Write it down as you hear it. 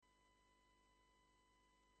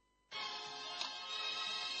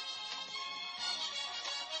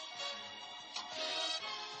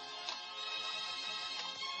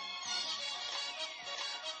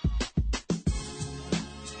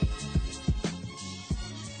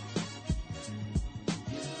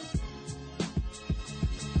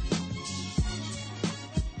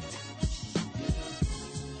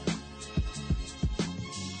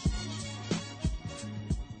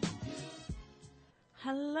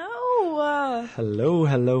Hello.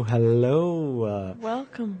 Hello.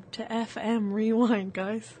 Welcome to FM Rewind,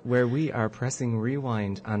 guys. Where we are pressing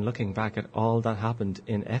rewind and looking back at all that happened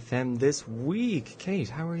in FM this week. Kate,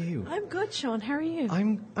 how are you? I'm good, Sean. How are you?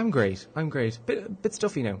 I'm great. Bit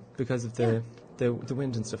stuffy now because of the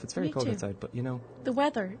wind and stuff. It's very cold outside, but you know. The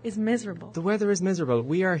weather is miserable. The weather is miserable.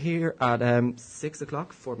 We are here at 6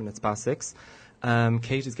 o'clock, 4 minutes past 6.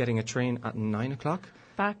 Kate is getting a train at 9 o'clock.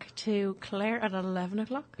 Back to Clare at 11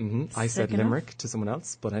 o'clock. Mm-hmm. I said Limerick to someone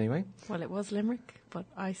else, but anyway. Well, it was Limerick, but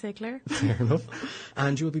I say Clare. Fair enough.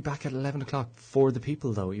 And you will be back at 11 o'clock for the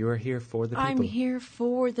people, though. You are here for the people. I'm here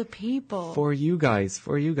for the people. For you guys.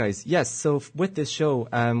 Yes, so with this show,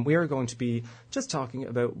 we are going to be just talking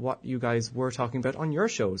about what you guys were talking about on your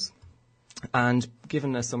shows. And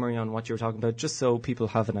giving a summary on what you were talking about, just so people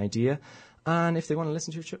have an idea. And if they want to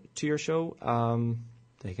listen to your show,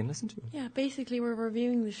 they can listen to it. Yeah, basically we're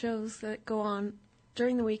reviewing the shows that go on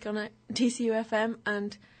during the week on DCU FM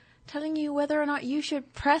and telling you whether or not you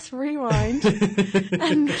should press rewind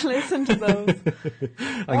and listen to those.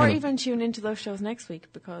 Or even tune into those shows next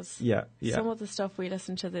week, because some of the stuff we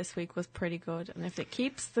listened to this week was pretty good. And if it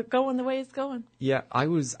keeps going the way it's going. Yeah, I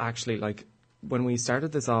was actually like, when we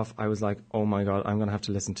started this off, I was like, oh my God, I'm going to have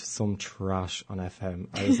to listen to some trash on FM.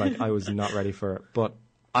 I was like, I was not ready for it. But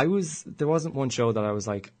there wasn't one show that I was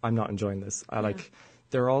like, I'm not enjoying this.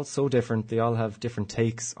 They're all so different. They all have different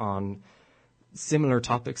takes on similar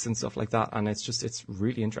topics and stuff like that. And it's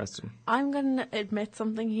really interesting. I'm going to admit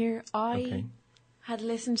something here. I had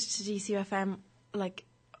listened to DCUFM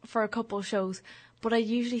for a couple of shows, but I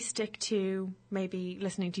usually stick to maybe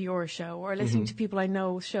listening to your show or listening to people I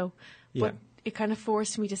know's show. But it kind of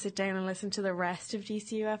forced me to sit down and listen to the rest of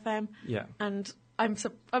DCUFM. Yeah. And I'm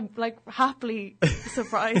happily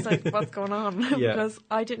surprised what's going on because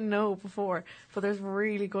I didn't know before, but there's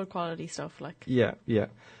really good quality stuff. Yeah.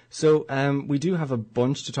 So we do have a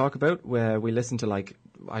bunch to talk about where we listen to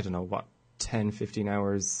 10, 15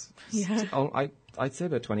 hours. Yeah. I'd say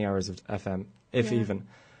about 20 hours of FM, if even.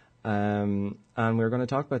 And we're going to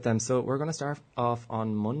talk about them. So we're going to start off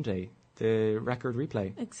on Monday. The record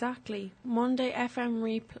replay. Exactly. Monday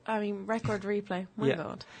record replay. My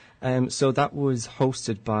God. So that was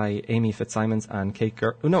hosted by Amy Fitzsimons and Kate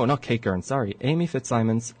Gurn. No, not Kate Gurn, sorry. Amy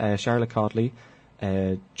Fitzsimons, Charlotte Codley,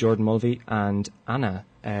 Jordan Mulvey, and Anna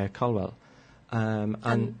Colwell.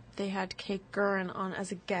 And they had Kate Gurn on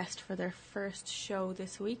as a guest for their first show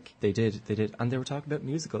this week. They did. And they were talking about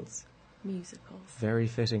musicals. Very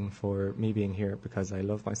fitting for me being here because I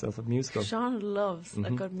love myself a musical. Sean loves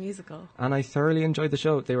a good musical. And I thoroughly enjoyed the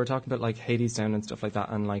show. They were talking about Hadestown and stuff like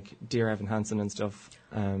that, and Dear Evan Hansen and stuff.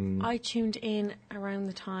 I tuned in around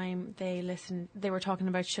the time they were talking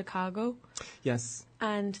about Chicago. Yes.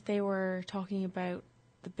 And they were talking about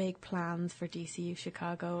the big plans for DCU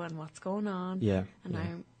Chicago and what's going on. Yeah.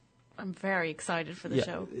 And I'm very excited for the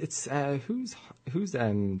show. It's who's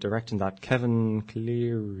directing that? Kevin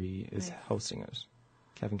Cleary is hosting it.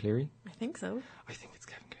 Kevin Cleary? I think so. I think it's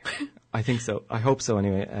Kevin Cleary. I think so. I hope so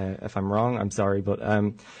anyway. If I'm wrong, I'm sorry. But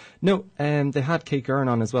they had Kate Gurn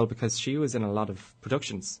on as well because she was in a lot of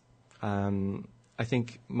productions. I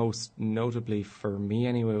think most notably for me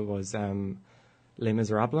anyway was Les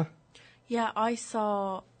Miserables. Yeah, I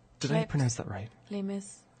saw... Did I pronounce that right? Les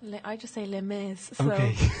Mis. I just say Les Mis, so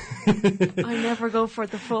okay. I never go for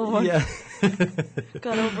the full one. Yeah.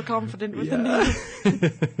 Got overconfident with the name.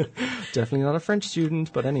 Definitely not a French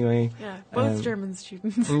student, but anyway. Yeah, both German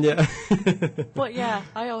students. Yeah. But yeah,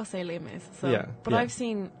 I always say Les Mis. So. But I've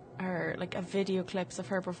seen her, a video clips of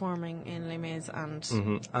her performing in Les Mis and...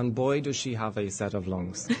 Mm-hmm. And boy, does she have a set of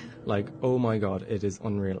lungs. Oh my God, it is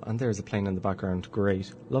unreal. And there's a plane in the background.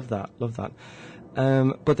 Great. Love that.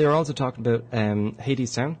 But they were also talking about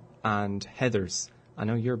Hadestown and Heathers. I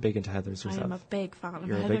know you're big into Heathers yourself. I am a big fan of Heathers.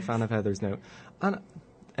 You're a big fan of Heathers now.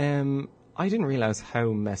 And I didn't realise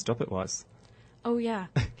how messed up it was. Oh, yeah.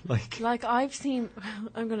 I've seen...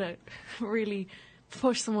 I'm going to really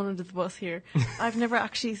push someone under the bus here. I've never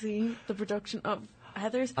actually seen the production of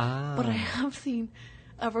Heathers, but I have seen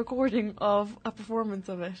a recording of a performance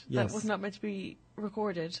of it that was not meant to be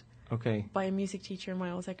recorded. Okay. By a music teacher in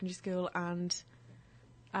my old secondary school, and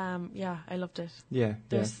I loved it. Yeah.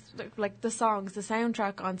 There's the songs, the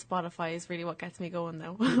soundtrack on Spotify is really what gets me going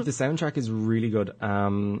though. The soundtrack is really good.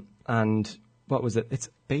 And what was it? It's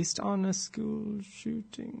based on a school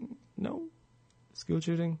shooting. No? School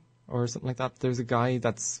shooting? Or something like that. There's a guy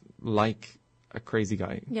that's like a crazy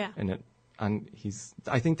guy in it. And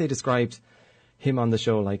I think they described him on the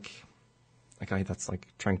show like a guy that's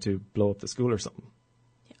trying to blow up the school or something.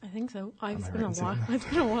 I think so. It's been a while. It's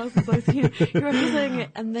been a while since I've seen it. You were saying it,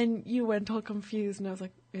 and then you went all confused, and I was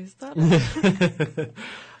like, "Is that it?"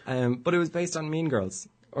 But it was based on Mean Girls,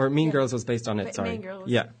 or Mean Girls was based on it. Sorry, Mean Girls.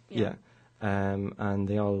 Yeah. And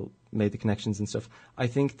they all made the connections and stuff. I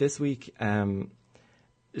think this week,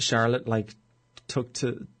 Charlotte took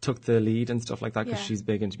the lead and stuff like that because she's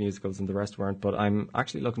big into musicals and the rest weren't. But I'm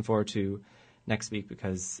actually looking forward to next week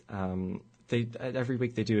because every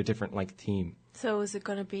week they do a different theme. So is it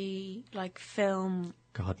going to be film?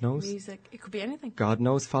 God knows. Music? It could be anything. God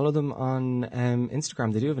knows. Follow them on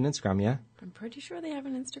Instagram. They do have an Instagram, yeah? I'm pretty sure they have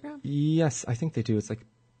an Instagram. Yes, I think they do. It's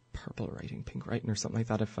purple writing, pink writing or something like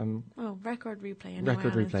that. Record replay.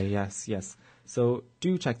 Record replay, yes. So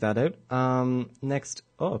do check that out. Next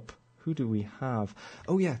up, who do we have?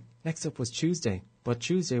 Oh yeah, next up was Tuesday. But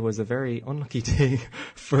Tuesday was a very unlucky day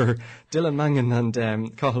for Dylan Mangan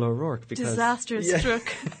and Cathal O'Rourke because disaster struck.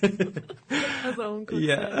 As Owen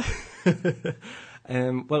could say.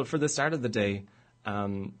 Well, for the start of the day,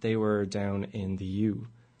 they were down in the U.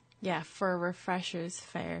 Yeah, for a refreshers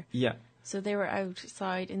fair. Yeah. So they were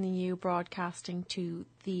outside in the U broadcasting to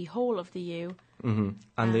the whole of the U. Mm-hmm.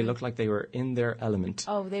 And they looked like they were in their element.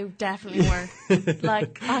 Oh, they definitely were.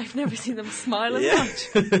 I've never seen them smile as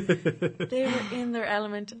much. They were in their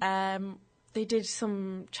element. They did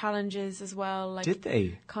some challenges as well. Did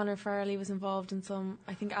they? Conor Farrelly was involved in some.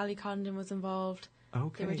 I think Ali Condon was involved.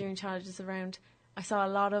 Okay. They were doing challenges around. I saw a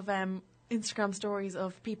lot of Instagram stories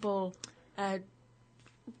of people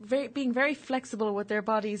being very flexible with their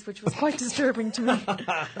bodies, which was quite disturbing to me.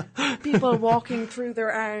 People walking through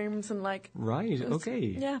their arms and Right, okay.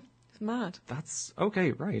 Yeah, it's mad. That's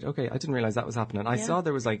okay, right, okay. I didn't realise that was happening. I saw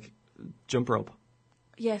there was jump rope.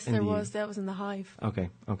 Yes, there was. That was in the Hive.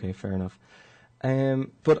 Okay, fair enough.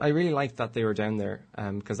 But I really liked that they were down there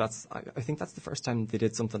because I think that's the first time they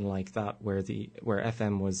did something like that where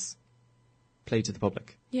FM was played to the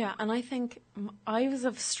public. Yeah, and I think I was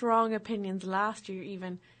of strong opinions last year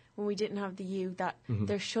even when we didn't have the U that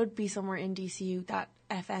there should be somewhere in DCU that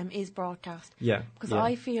FM is broadcast. Yeah. Because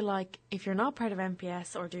I feel like if you're not part of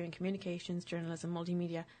MPS or doing communications, journalism,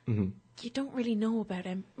 multimedia, you don't really know about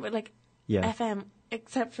FM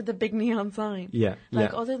except for the big neon sign. Yeah.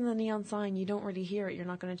 Other than the neon sign, you don't really hear it. You're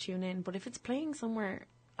not going to tune in. But if it's playing somewhere,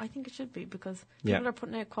 I think it should be because people are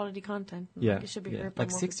putting out quality content. It should be heard by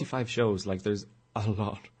more 65 shows, there's a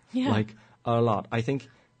lot. Yeah. A lot. I think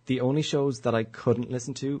the only shows that I couldn't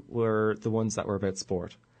listen to were the ones that were about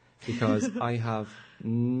sport because I have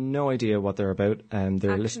no idea what they're about and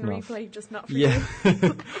they're Action listing replay, off. just not for you.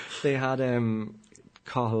 They had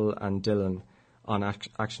Cathal and Dylan on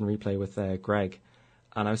Action Replay with Greg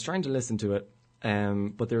and I was trying to listen to it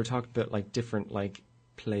but they were talking about different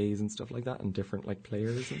plays and stuff like that and different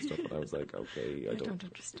players and stuff and I was like, okay, I don't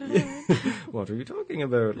understand. What are you talking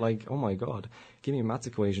about? Oh my god, give me a maths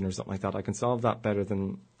equation or something like that. I can solve that better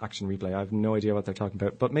than Action Replay. I have no idea what they're talking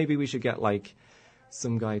about, but maybe we should get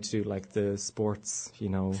some guy to do the sports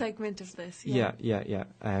segment of this. Yeah.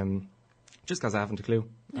 Just because I haven't a clue.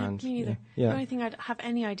 Yeah, and me neither. Yeah. The only thing I'd have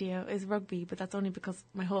any idea is rugby, but that's only because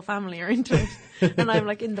my whole family are into it. And I'm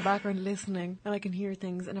in the background listening and I can hear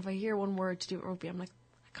things. And if I hear one word to do with rugby, I'm I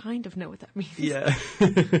kind of know what that means. Yeah.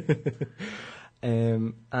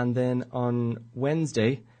 And then on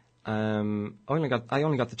Wednesday, I only got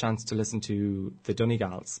the chance to listen to the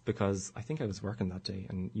Donegals because I think I was working that day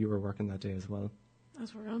and you were working that day as well. I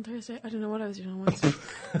was working on Thursday. I don't know what I was doing on Wednesday.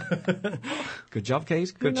 Good job,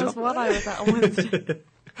 Kate. Good job. Who knows what I was at on Wednesday.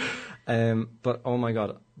 But oh my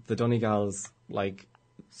god, the Donegals,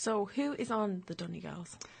 So who is on the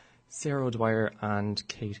Donegals? Sarah O'Dwyer and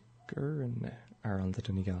Kate Gurren are on the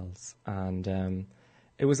Donegals. And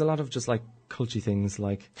it was a lot of just culty things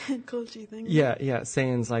culty things? Yeah,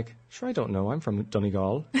 sayings sure, I don't know, I'm from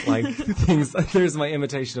Donegal. Things, there's my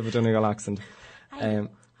imitation of a Donegal accent.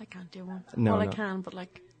 I can't do one. No, I can, but I'm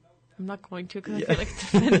not going to because I feel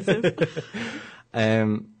it's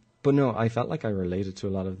offensive. But no, I felt I related to a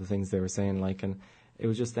lot of the things they were saying, and it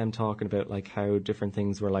was just them talking about how different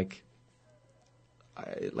things were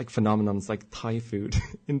phenomenons like Thai food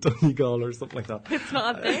in Donegal or something like that. It's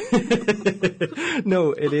not a thing.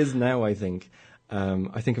 No, it is now. I think.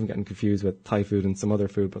 I think I'm getting confused with Thai food and some other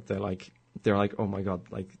food, but they're like, oh my god,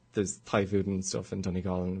 there's Thai food and stuff in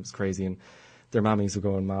Donegal, and it was crazy, and their mammies were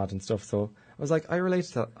going mad and stuff. So I was I relate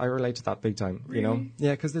to that big time. Really?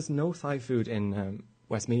 Yeah, because there's no Thai food in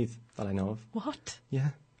Westmeath that I know of. What?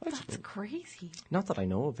 Yeah. That's crazy. Not that I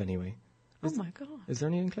know of, anyway. Oh my god. Is there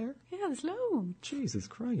any in Clare? Yeah, there's loads. Jesus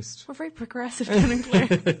Christ. We're very progressive down in Clare.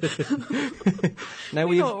 Now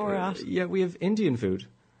we know what we're at. Yeah, we have Indian food.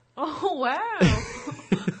 Oh,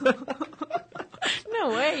 wow. No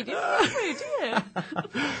way. Do you?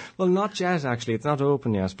 Well, not yet, actually. It's not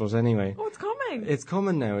open yet, but anyway. Oh, it's coming. It's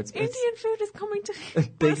coming now. Indian food is coming to...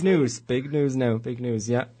 Big news. Big news now. Big news.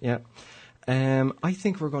 Yeah, yeah. I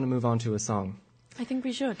think we're going to move on to a song. I think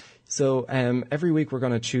we should. So every week we're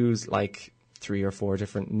going to choose like 3 or 4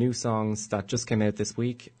 different new songs that just came out this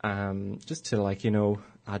week, just to add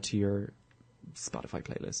to your Spotify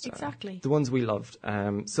playlist. Exactly. The ones we loved.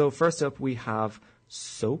 So first up we have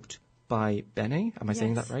Soaked by Bene. Am I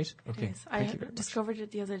saying that right? Okay. Yes. I discovered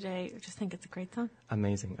it the other day. I just think it's a great song.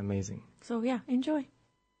 Amazing, amazing. So yeah, enjoy.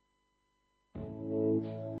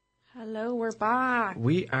 Hello, we're back.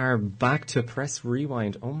 We are back to press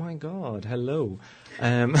rewind. Oh my God, hello.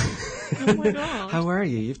 Oh my God. How are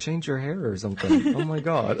you? You've changed your hair or something. Oh my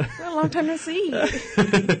God. A long time no see.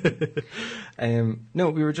 No,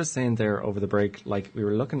 we were just saying there over the break, like we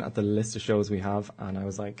were looking at the list of shows we have, and I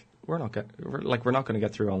was like, we're not going to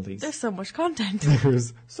get through all these. There's so much content.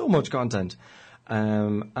 There's so much content.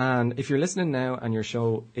 And if you're listening now and your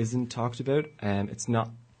show isn't talked about, it's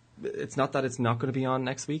not that it's not going to be on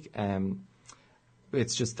next week.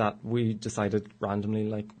 It's just that we decided randomly,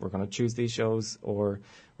 like, we're going to choose these shows, or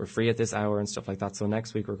we're free at this hour and stuff like that. So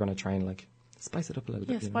next week we're going to try and like spice it up a little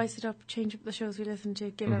bit. Yeah, spice it up, change up the shows we listen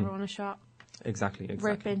to, give everyone a shot. Exactly.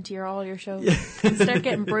 Rip into all your shows. Yeah. Start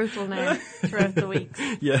getting brutal now throughout the weeks.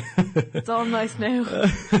 Yeah. It's all nice now.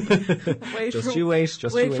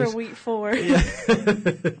 Wait for week 4. Yeah.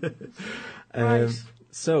 Right.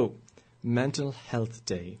 So, Mental Health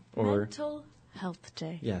Day. Mental Health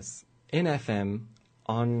Day. Yes. In FM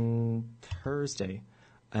on Thursday,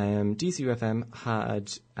 DCUFM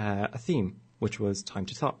had a theme, which was Time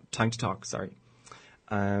to Talk. Dylan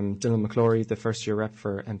McClory, the first year rep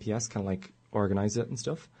for MPS, kind of like organise it and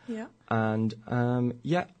stuff. Yeah. And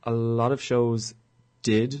a lot of shows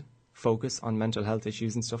did focus on mental health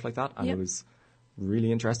issues and stuff like that, and it was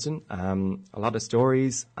really interesting. A lot of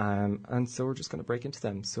stories, and so we're just going to break into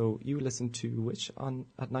them. So you listened to which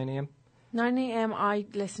at 9 a.m? 9 a.m. I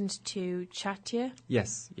listened to Chat to You.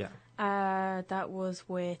 Yes, yeah. That was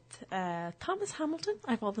with Thomas Hamilton.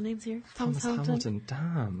 I have all the names here. Thomas Hamilton.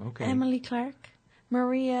 Damn, okay. Emily Clark.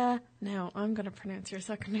 Maria, now I'm going to pronounce your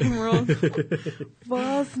second name wrong.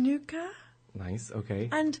 Wozniacka. Nice, okay.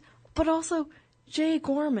 But also, Jay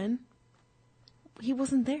Gorman, he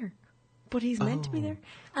wasn't there. But he's meant to be there.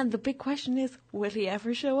 And the big question is, will he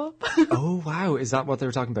ever show up? Oh, wow. Is that what they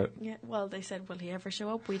were talking about? Yeah, well, they said, will he ever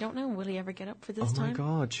show up? We don't know. Will he ever get up for this time? Oh,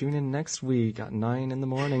 my God. Tune in next week at 9 in the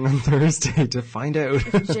morning on Thursday to find out.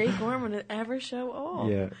 If Jay Gorman would ever show up.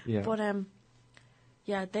 Yeah, yeah. But,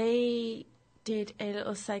 they did a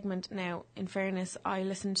little segment. Now, in fairness, I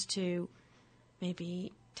listened to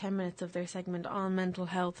maybe 10 minutes of their segment on mental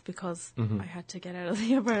health because I had to get out of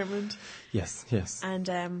the apartment. Yes, yes.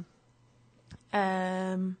 And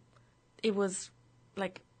it was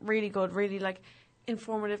like really good, really like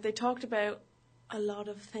informative. They talked about a lot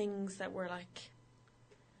of things that were like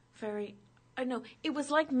very, I don't know, it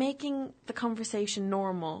was like making the conversation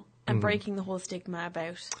normal and breaking the whole stigma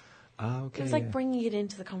about. Okay, it was like bringing it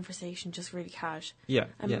into the conversation just really cash. Yeah.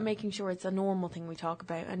 And making sure it's a normal thing we talk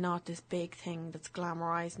about and not this big thing that's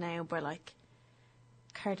glamorized now by like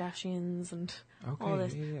Kardashians and all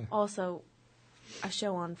this. Yeah. Also, a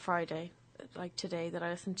show on Friday, like today, that I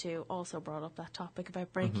listened to also brought up that topic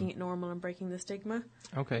about breaking it normal and breaking the stigma.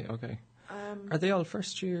 Okay. Are they all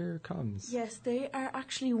first year comms? Yes, they are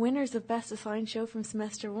actually winners of Best Assigned Show from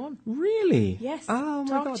semester 1. Really? Yes. Oh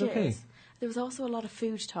my God, okay. There was also a lot of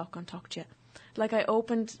food talk on Talk to You. Like I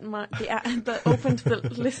opened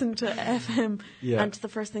the listen to FM, and the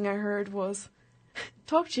first thing I heard was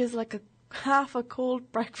Talk to You is like half a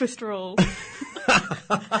cold breakfast roll. And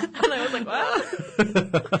I was like,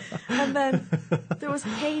 what? And then there was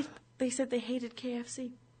hate. They said they hated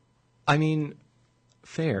KFC. I mean,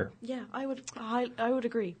 fair. Yeah, I would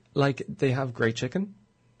agree. Like, they have great chicken.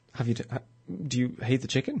 Do you hate the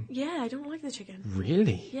chicken? Yeah, I don't like the chicken.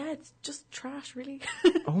 Really? Yeah, it's just trash, really.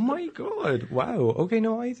 Oh my God! Wow. Okay,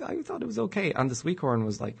 no, I thought it was okay, and the sweet corn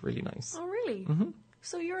was like really nice. Oh really? Mm-hmm.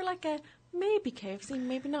 So you're like a maybe KFC,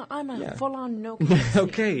 maybe not. I'm a full-on no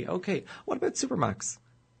KFC. Okay. What about Supermax?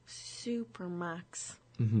 Supermax.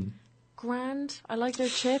 Mm-hmm. Grand. I like their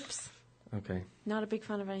chips. Okay. Not a big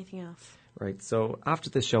fan of anything else. Right, so after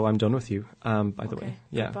this show, I'm done with you, by the way.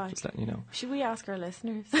 Yeah, goodbye. Just letting you know. Should we ask our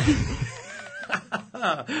listeners?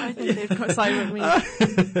 I think they'd side with me. A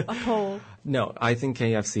poll. No, I think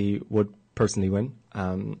KFC would personally win,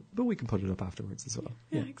 but we can put it up afterwards as well.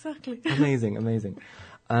 Yeah, exactly. Amazing.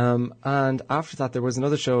 And after that, there was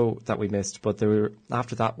another show that we missed, but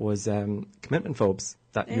after that was Commitment Phobes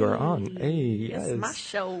that you are on. Hey, yes. It's my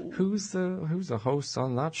show. Who's the host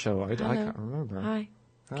on that show? I can't remember. Hi,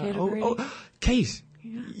 Kate. Kate.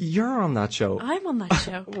 Yeah. You're on that show. I'm on that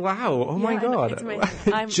show. Wow. Oh my God. It's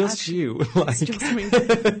amazing. Just you. It's just me.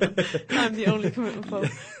 I'm the only commitment phobe.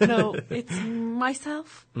 No, it's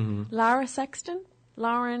myself, Lara Sexton,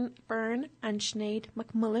 Lauren Byrne, and Sinead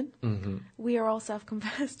McMullen. Mm-hmm. We are all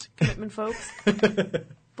self-confessed commitment phobes.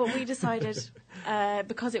 But we decided,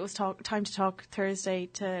 because it was time to talk Thursday,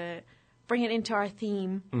 to bring it into our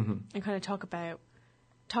theme and kind of talk about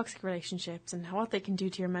toxic relationships and what they can do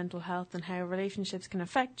to your mental health and how relationships can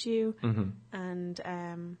affect you and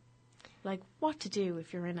like what to do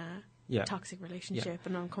if you're in a toxic relationship,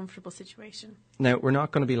 an uncomfortable situation. Now, we're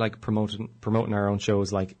not going to be like promoting our own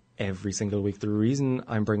shows like every single week. The reason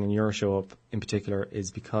I'm bringing your show up in particular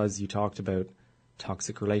is because you talked about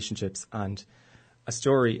toxic relationships and a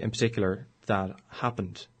story in particular that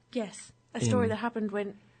happened. Yes, a story that happened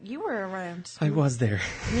when you were around. I was there.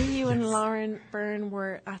 Me, you and Lauren Byrne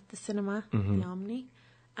were at the cinema, the Omni,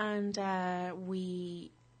 and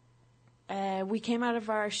we came out of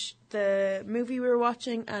the movie we were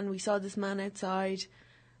watching, and we saw this man outside,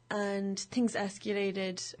 and things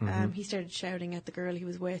escalated. He started shouting at the girl he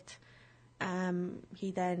was with.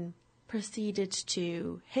 He then proceeded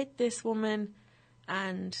to hit this woman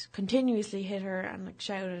and continuously hit her and like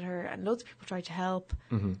shout at her, and loads of people tried to help.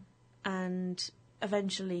 And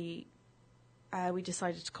eventually, we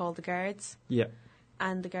decided to call the guards. Yeah.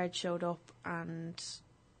 And the guards showed up, and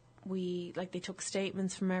they took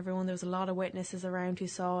statements from everyone. There was a lot of witnesses around who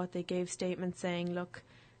saw it. They gave statements saying, look,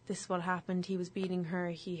 this is what happened. He was beating her.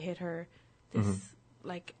 He hit her.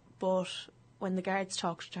 But when the guards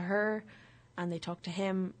talked to her and they talked to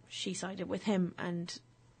him, she sided with him. And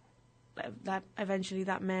that eventually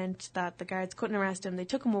that meant that the guards couldn't arrest him. They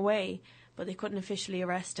took him away, but they couldn't officially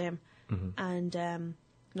arrest him. And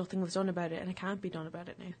nothing was done about it, and it can't be done about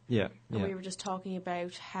it now. Yeah. And we were just talking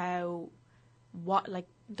about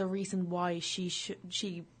the reason why she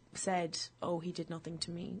said, "Oh, he did nothing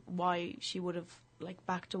to me." Why she would have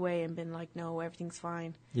backed away and been like, "No, everything's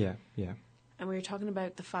fine." Yeah. And we were talking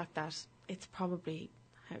about the fact that it's probably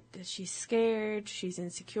she's scared, she's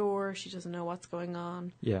insecure, she doesn't know what's going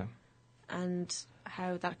on. Yeah. And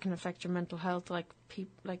how that can affect your mental health,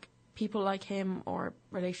 people like him or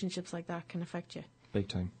relationships like that can affect you. Big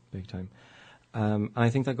time. And I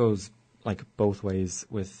think that goes both ways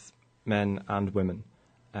with men and women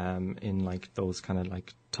in those kind of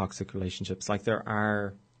toxic relationships. There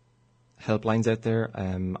are helplines out there.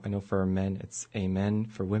 I know for men it's Amen.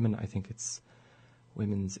 For women, I think it's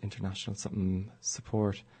Women's International something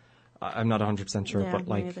support. I'm not 100% sure, but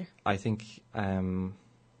I think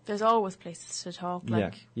there's always places to talk.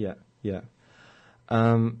 Yeah.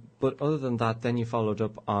 But other than that, then you followed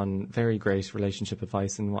up on very great relationship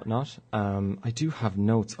advice and whatnot. I do have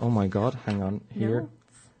notes. Oh my God, hang on here. Notes?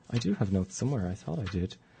 I do have notes somewhere. I thought I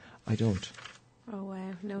did. I don't. Oh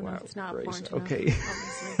wow, no, it's not great. important. Okay.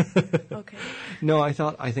 Enough, obviously. Okay. No,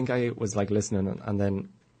 I think I was listening, and then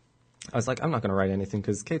I was I'm not going to write anything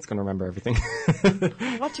because Kate's going to remember everything.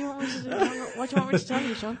 What do you want me to do? What do you want me to tell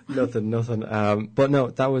you, Sean? Nothing. But no,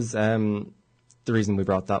 that was the reason we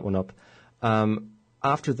brought that one up.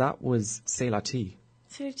 After that was Say La Tea.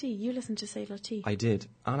 Say La Tea. You listened to Say La Tea. I did,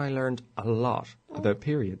 and I learned a lot about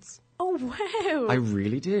periods. Oh wow! I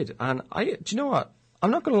really did, and do you know what? I'm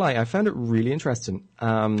not going to lie. I found it really interesting. Did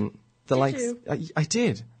you? I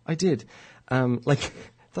did.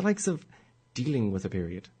 The likes of dealing with a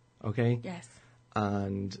period. Okay. Yes.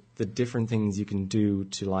 And the different things you can do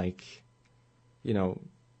to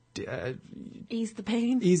ease the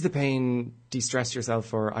pain. Ease the pain, de-stress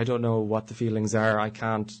yourself, or I don't know what the feelings are. I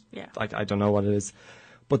can't. Yeah. I don't know what it is.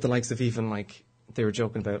 But the likes of even they were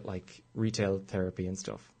joking about retail therapy and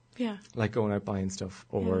stuff. Yeah. Going out buying stuff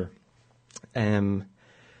or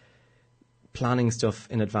planning stuff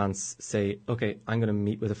in advance. Say, okay, I'm going to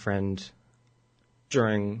meet with a friend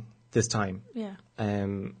during this time. Yeah.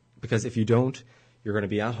 Because if you don't, you're going to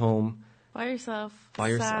be at home. By yourself.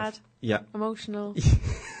 Sad. Yeah. Emotional.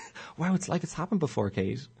 Wow, it's happened before,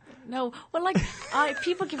 Kate. No, well,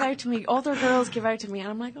 people give out to me, other girls give out to me, and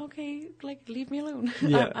I'm like, okay, leave me alone.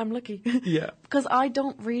 Yeah. I'm lucky. Yeah. Because I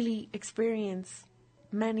don't really experience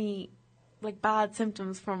many, bad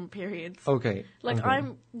symptoms from periods. Okay.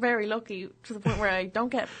 I'm very lucky to the point where I don't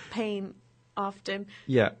get pain often.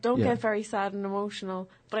 Yeah. Don't get very sad and emotional,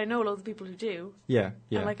 but I know loads of people who do. Yeah.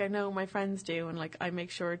 And I know my friends do, and I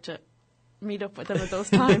make sure to meet up with them at those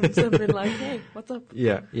times and be like, hey, what's up?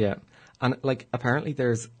 Yeah. And like apparently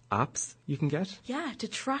there's apps you can get. Yeah, to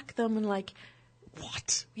track them and like,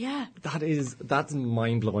 What? yeah. That's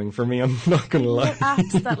mind blowing for me. I'm not gonna lie.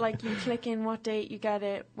 Apps that like you click in what date you get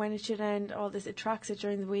it, when it should end, all this. It tracks it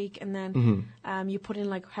during the week, and then you put in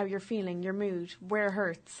like how you're feeling, your mood, where it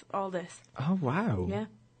hurts, all this. Oh wow. Yeah.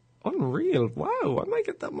 Unreal. Wow, I might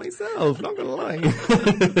get that myself, not gonna lie.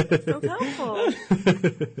 So helpful.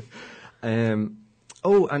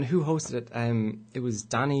 Oh, and who hosted it? It was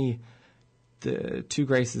Danny, the Two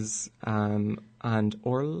Graces, and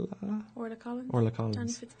Orla Collins. Collins.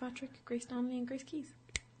 Danny Fitzpatrick, Grace Donnelly, and Grace Keys.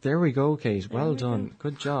 There we go, Kate. Well done.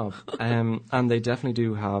 Good job. And they definitely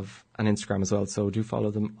do have an Instagram as well, so do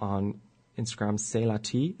follow them on Instagram,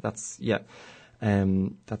 Sailati. That's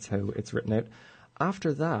how it's written out.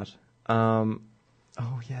 After that, oh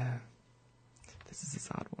yeah, this is a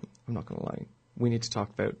sad one. I'm not going to lie. We need to talk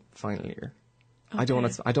about final year. Okay. I don't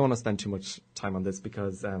want to spend too much time on this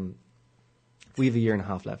because we have a year and a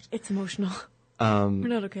half left. It's emotional. We're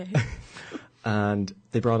not okay. And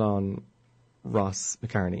they brought on Ross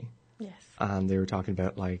McCartney. Yes. And they were talking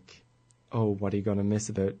about like, oh, what are you going to miss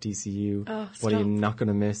about DCU? Oh, what are you not going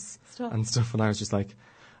to miss? Stop. And stuff. And I was just like,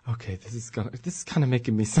 okay, this is kind of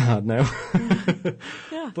making me sad now.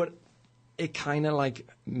 Yeah. But it kind of like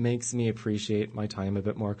makes me appreciate my time a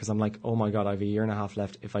bit more because I'm like, oh my God, I have a year and a half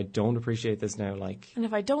left. If I don't appreciate this now, like... And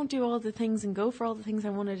if I don't do all the things and go for all the things I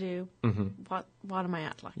want to do, what am I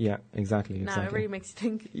at? Like? Yeah, exactly. Now it really makes you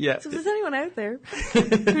think. Yeah. So if there's anyone out there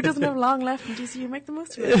who doesn't have long left in DCU, make the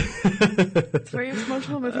most of it. It's very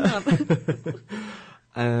emotional, moving on.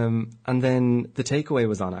 And then The Takeaway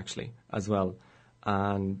was on actually as well.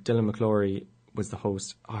 And Dylan McClory was the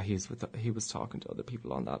host. Oh, he was talking to other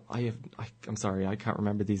people on that. I'm sorry, I can't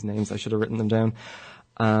remember these names. I should have written them down.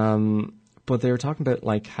 But they were talking about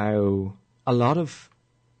like how a lot of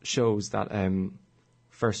shows that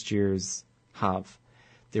first years have,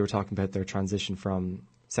 they were talking about their transition from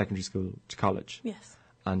secondary school to college. Yes.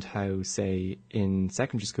 And how, say, in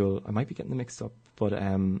secondary school, I might be getting them mixed up, but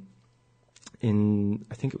I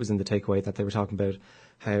think it was in The Takeaway that they were talking about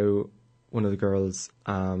how one of the girls,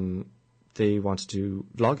 they want to do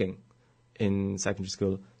vlogging in secondary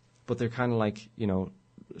school, but they're kind of like,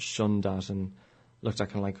 shunned at and looked at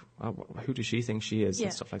kind of like, oh, who does she think she is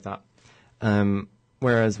and stuff like that.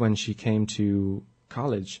 Whereas when she came to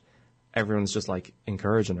college, everyone's just like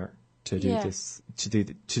encouraging her to do this, to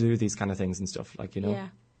do these kind of things and stuff, like, Yeah.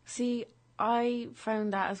 See, I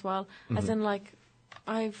found that as well, as in like,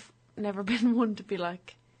 I've never been one to be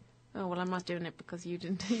like, oh, well, I'm not doing it because you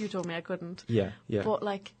told me I couldn't. Yeah. But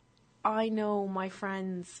like, I know my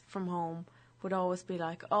friends from home would always be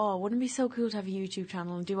like, oh, wouldn't it be so cool to have a YouTube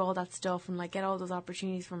channel and do all that stuff and like get all those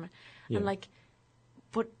opportunities from it. Yeah. And like,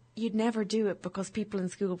 but you'd never do it because people in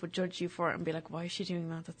school would judge you for it and be like, why is she doing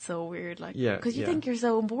that? That's so weird. Like, because you think you're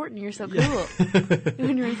so important, you're so cool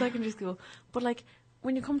when you're in secondary school. But like,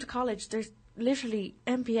 when you come to college, there's literally,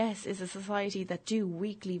 MPS is a society that do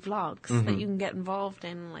weekly vlogs that you can get involved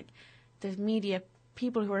in. Like, there's media,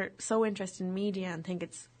 people who are so interested in media and think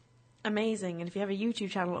it's amazing. And if you have a YouTube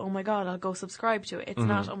channel, oh my God, I'll go subscribe to it. It's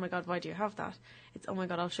not, oh my God, why do you have that? It's, oh my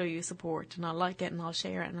God, I'll show you support and I'll like it and I'll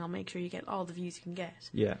share it and I'll make sure you get all the views you can get.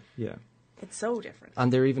 Yeah. It's so different.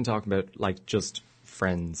 And they're even talking about like just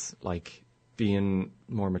friends, like being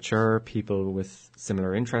more mature, people with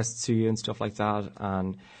similar interests to you and stuff like that.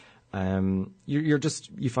 And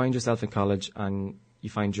you find yourself in college and you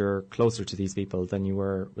find you're closer to these people than you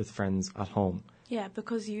were with friends at home. Yeah,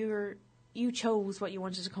 because you chose what you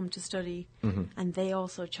wanted to come to study, and they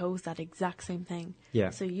also chose that exact same thing.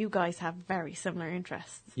 Yeah. So you guys have very similar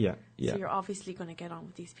interests. Yeah. So you're obviously going to get on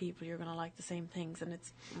with these people. You're going to like the same things, and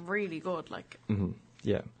it's really good. Like.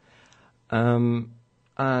 Yeah.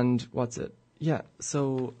 And what's it? Yeah.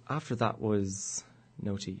 So after that was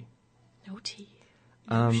No Tea. No Tea.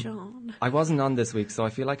 Sean. I wasn't on this week, so I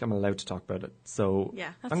feel like I'm allowed to talk about it. So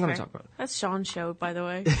yeah, that's I'm going to talk about it. That's Sean's show, by the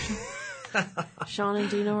way. Sean and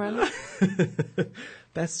Dean O'Reilly.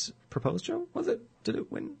 Best proposed show, was it? Did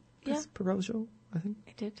it win best proposed show? I think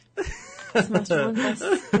it did. Semester one best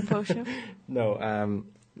proposed show. No,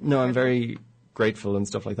 I'm very grateful and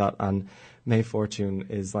stuff like that. And May Fortune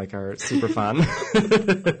is like our super fan,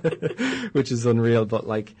 which is unreal. But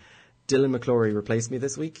like, Dylan McClory replaced me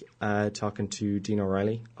this week, talking to Dean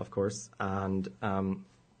O'Reilly, of course, and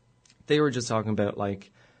they were just talking about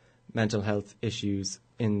like mental health issues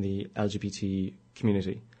in the LGBT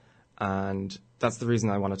community, and that's the reason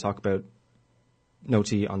I want to talk about No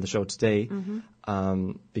Tea on the show today,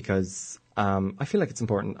 because I feel like it's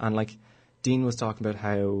important. And like Dean was talking about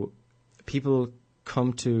how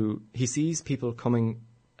he sees people coming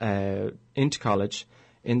into college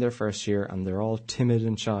in their first year and they're all timid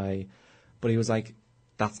and shy. But he was like,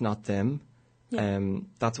 that's not them. Yeah.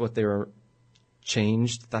 That's what they were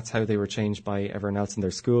changed. That's how they were changed by everyone else in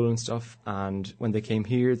their school and stuff. And when they came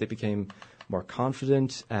here, they became more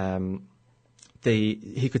confident.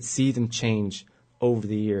 He could see them change over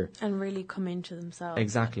the year. And really come into themselves.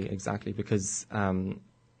 Exactly. Because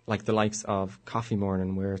like the likes of Coffee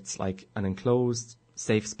Morning, where it's like an enclosed,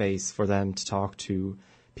 safe space for them to talk to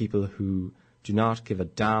people who do not give a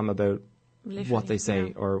damn about what they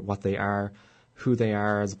say or what they are, who they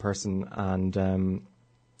are as a person. And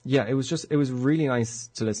it was really nice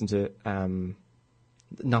to listen to,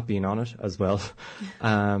 not being on it as well.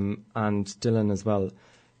 And Dylan as well,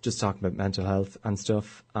 just talking about mental health and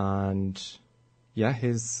stuff. And yeah,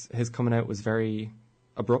 his coming out was very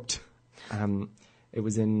abrupt. It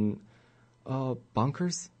was in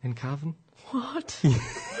Bonkers in Cavan. What?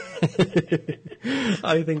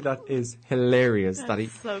 I think that is hilarious.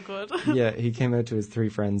 That's so good. Yeah, he came out to his 3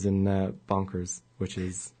 friends in Bonkers, which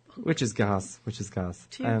is gas.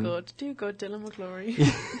 Too good, Dylan McClory.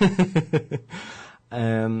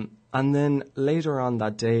 And then later on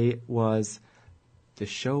that day was the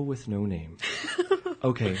show with no name.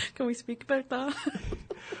 Okay. Can we speak about that?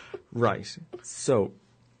 Right. So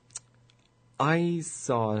I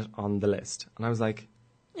saw it on the list and I was like,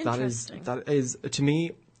 that is to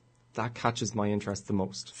me, that catches my interest the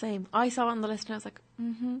most. Same. I saw it on the list and I was like,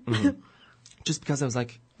 Just because I was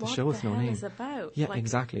like, the show with no name. What the hell is it about? Yeah, like,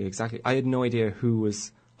 exactly. I had no idea who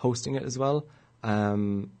was hosting it as well.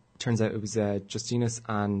 Turns out it was Justinus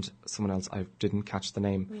and someone else. I didn't catch the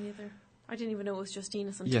name. Me neither. I didn't even know it was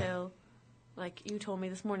Justinus until like you told me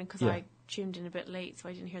this morning because I tuned in a bit late, so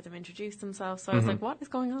I didn't hear them introduce themselves. So I was like, what is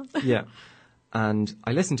going on? Yeah. And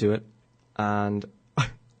I listened to it and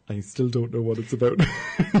I still don't know what it's about. Me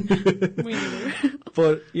neither.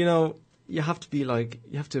 But, you know, you have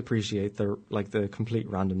to appreciate the complete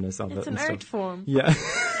randomness of it. It's an art form. Yeah.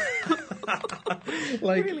 It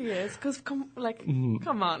really is, because come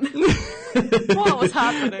on. What was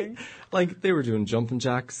happening? Like, they were doing jumping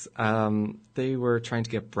jacks. They were trying to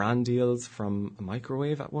get brand deals from a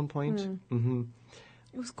microwave at one point. Mm-hmm.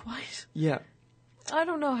 It was quite... Yeah. I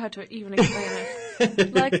don't know how to even explain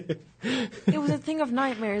it. Like, it was a thing of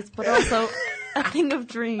nightmares, but also a thing of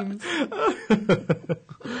dreams.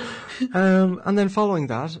 And then following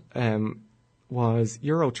that was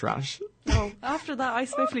Eurotrash. Oh, after that, I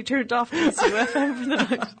swiftly turned off DCUFM for the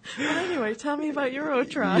night. But anyway, tell me about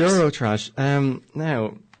Eurotrash. Eurotrash.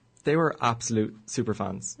 Now, they were absolute super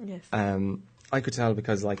fans. Yes. I could tell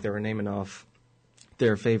because like they were naming off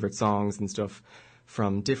their favourite songs and stuff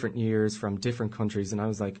from different years, from different countries, and I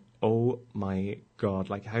was like, oh my God,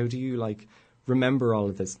 like how do you like remember all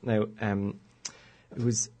of this? Now, it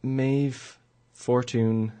was Maeve,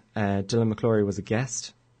 Fortune, Dylan McClory was a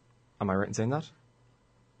guest. Am I right in saying that?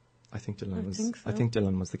 I think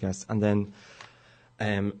Dylan was the guest. And then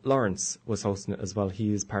Lawrence was hosting it as well.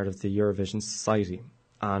 He is part of the Eurovision Society.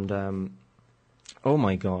 And oh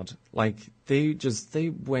my God, like they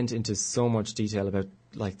went into so much detail about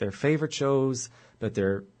like their favourite shows, about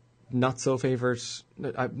their not so favourite,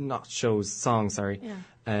 songs, sorry.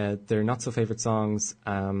 Yeah. Their not so favourite songs.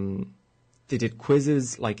 They did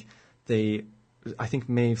quizzes, like I think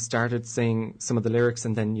Maeve started saying some of the lyrics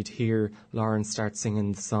and then you'd hear Lawrence start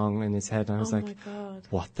singing the song in his head and I was my God.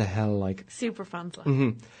 What the hell? Like super fans. Like.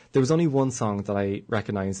 Mm-hmm. There was only one song that I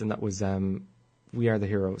recognised and that was We Are the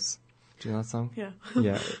Heroes. Do you know that song? Yeah.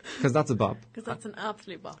 Yeah, because that's a bop. Because that's an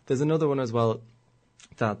absolute bop. There's another one as well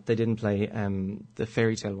that they didn't play, the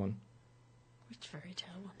fairy tale one. Which fairy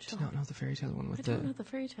tale one? Do you not know the fairy tale one? I don't know the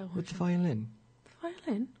fairy tale one. With the violin. The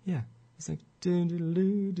violin? Yeah. It's like...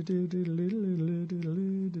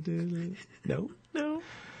 No? No.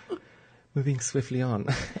 Moving swiftly on.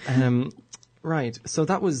 Right, so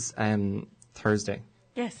that was Thursday.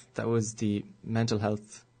 Yes. That was the mental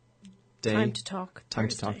health day. Time to talk. Time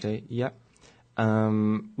to talk day, yeah.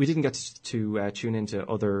 We didn't get to tune into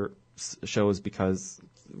other shows because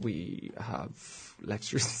we have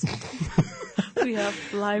lectures. We have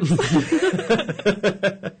lives.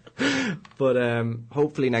 But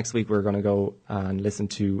hopefully next week we're going to go and listen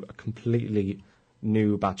to a completely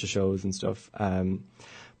new batch of shows and stuff.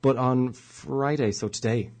 But on Friday, so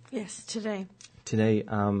today. Yes, today. Today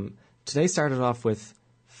started off with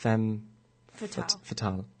Femme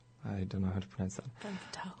Fatale. I don't know how to pronounce that. Femme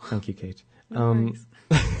Fatale. Thank you, Kate. No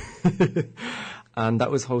and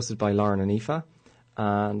that was hosted by Lauren and Aoife.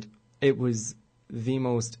 And it was the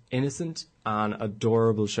most innocent and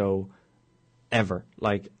adorable show ever.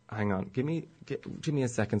 Like, hang on, give me a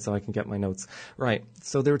second so I can get my notes. Right,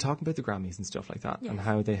 so they were talking about the Grammys and stuff like that, yes. and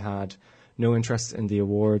how they had no interest in the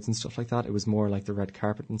awards and stuff like that. It was more like the red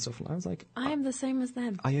carpet and stuff. And I was like, I am the same as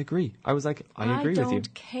them. I agree. I was like, I agree with you. I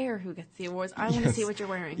don't care who gets the awards. I want to see what you're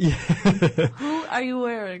wearing. Yeah. Who are you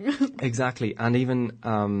wearing? Exactly. And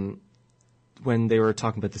even when they were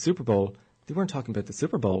talking about the Super Bowl, they weren't talking about the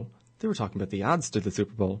Super Bowl. They were talking about the ads to the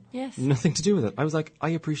Super Bowl. Yes. Nothing to do with it. I was like, I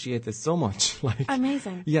appreciate this so much. Like,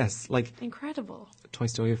 amazing. Yes. Like, incredible. Toy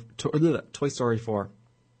Story 4.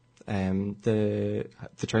 The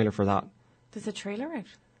trailer for that. There's a trailer out.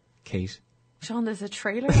 Kate. Sean, there's a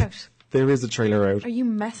trailer out. There is a trailer out. Are you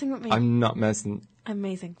messing with me? I'm not messing.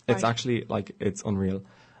 Amazing. It's Right. actually, like, it's unreal.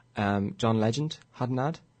 John Legend had an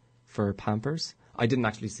ad for Pampers. I didn't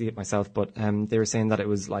actually see it myself, but they were saying that it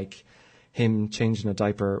was like him changing a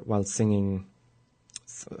diaper while singing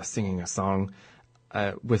a song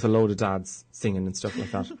with a load of dads singing and stuff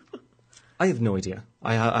like that. I have no idea.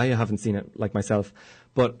 I haven't seen it like myself.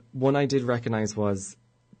 But one I did recognise was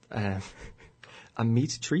a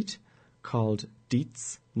meat treat called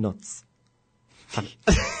Deets Nuts.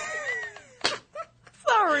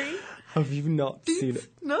 Sorry. Have you not seen it?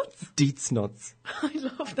 Nuts? Deets Nuts. I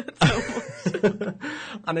love that so much.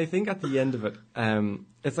 And I think at the end of it,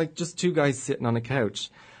 it's like just two guys sitting on a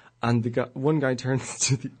couch, and one guy turns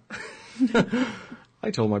to the...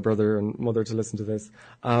 I told my brother and mother to listen to this.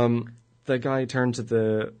 The guy turned to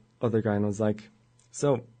the other guy and was like,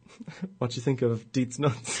 "So, what do you think of Deets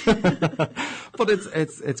Nuts?" But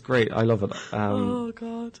it's great. I love it. Oh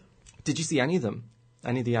God. Did you see any of them?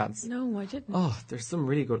 Any of the ads? No, I didn't. Oh, there's some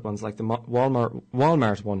really good ones, like the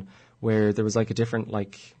Walmart one, where there was like a different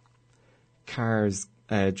like cars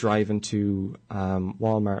driving to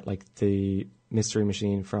Walmart, like the mystery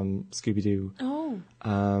machine from Scooby-Doo. Oh.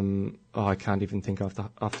 I can't even think off the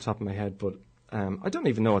top of my head, but I don't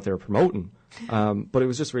even know what they were promoting. But it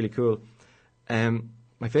was just really cool.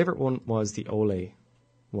 My favourite one was the Olay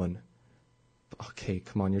one. Okay,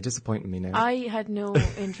 come on, you're disappointing me now. I had no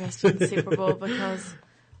interest in the Super Bowl because,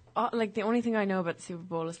 like, the only thing I know about the Super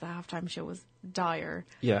Bowl is the halftime show was dire.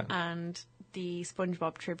 Yeah. And the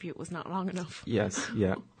SpongeBob tribute was not long enough. Yes,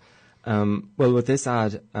 yeah. Well, with this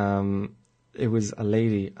ad, it was a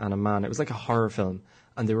lady and a man. It was like a horror film.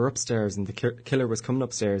 And they were upstairs, and the killer was coming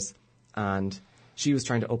upstairs, and she was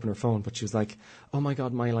trying to open her phone, but she was like, "Oh my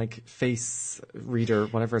God, my like face reader,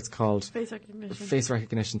 whatever it's called, Face recognition. Face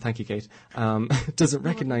recognition. Thank you, Kate. Doesn't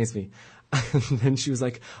recognize me." And then she was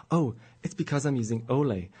like, "Oh, it's because I'm using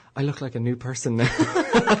Olay. I look like a new person now."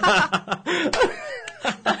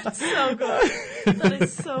 That's so good. That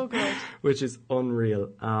is so good. Which is unreal.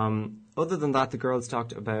 Other than that, the girls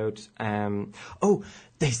talked about.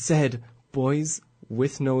 They said boys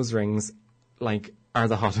with nose rings, like, are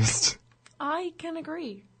the hottest. I can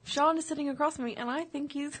agree. Sean is sitting across from me, and I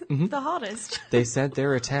think he's the hottest. They said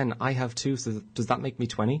they're a 10. I have 2, so does that make me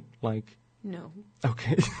 20? Like, No.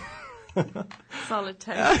 okay. Solid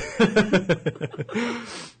 10.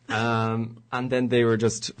 And then they were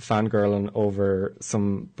just fangirling over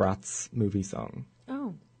some Bratz movie song.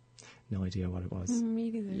 Oh. No idea what it was. Me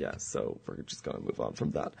neither. Yeah, so we're just going to move on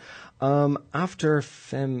from that. After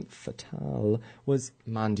Femme Fatale was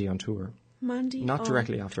Mandy on tour. Mandy Not on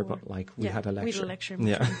directly after, tour. but like we had a lecture. We had a lecture. In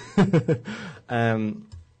Yeah.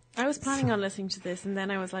 I was planning on listening to this, and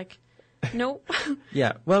then I was like, nope.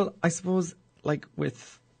 Yeah, well, I suppose like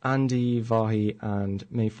with Andy Vaughy and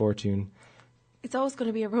May Fortune. It's always going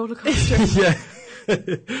to be a roller coaster. Yeah.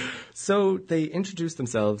 So they introduced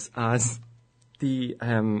themselves as the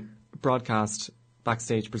broadcast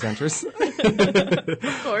backstage presenters.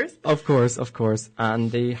 Of course. Of course.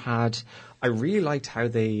 And they had, I really liked how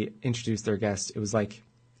they introduced their guest. It was like,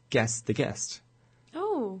 guess the guest.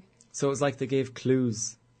 Oh. So it was like they gave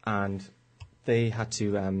clues and they had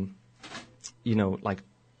to, like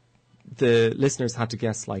the listeners had to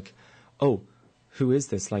guess like, oh, who is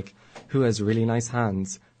this? Like, who has really nice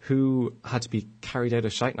hands? Who had to be carried out a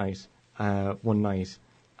shite night one night?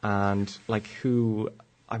 And like who,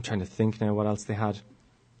 I'm trying to think now what else they had.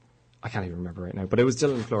 I can't even remember right now, but it was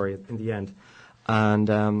Dylan and Gloria in the end. And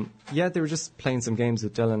they were just playing some games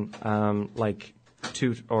with Dylan, like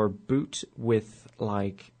toot or boot with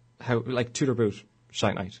like toot or boot,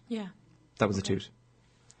 shite night. Yeah. That was a toot.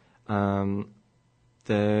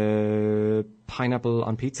 The pineapple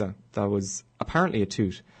on pizza, that was apparently a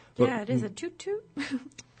toot. But Yeah, it is a toot toot.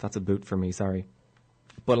 that's a boot for me, sorry.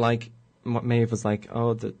 But like, Maeve was like,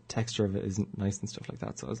 oh, the texture of it isn't nice and stuff like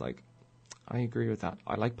that. So I was like, I agree with that.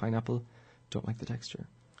 I like pineapple, don't like the texture.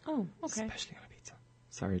 Oh, okay. Especially on a pizza.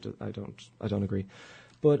 Sorry, I don't agree.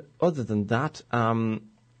 But other than that,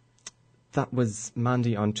 that was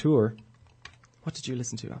Mandy on tour. What did you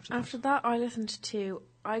listen to after that? After that, I listened to,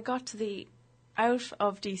 I got to the out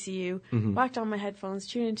of DCU, whacked on my headphones,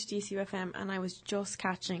 tuned into DCU FM, and I was just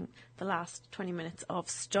catching the last 20 minutes of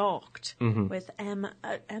Stalked with Gemma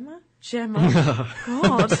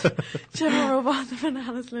Robot, the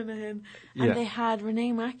Bananas Linehan, and they had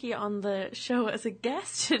Renee Mackie on the show as a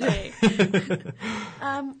guest today.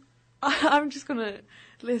 I'm just going to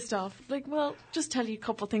list off, just tell you a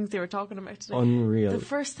couple of things they were talking about today. Unreal. The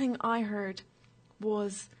first thing I heard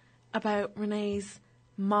was about Renee's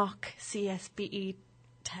mock CSBE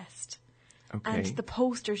test. Okay. And the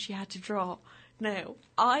poster she had to draw. Now,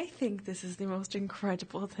 I think this is the most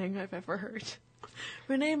incredible thing I've ever heard.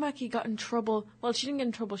 Renee Mackie got in trouble. Well, she didn't get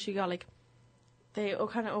in trouble. She got they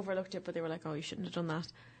kind of overlooked it, but they were like, oh, you shouldn't have done that.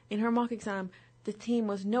 In her mock exam, the theme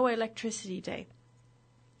was No Electricity Day.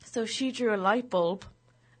 So she drew a light bulb,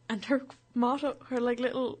 and her motto, her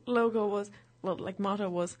little logo was, motto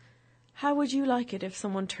was, how would you like it if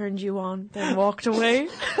someone turned you on, then walked away?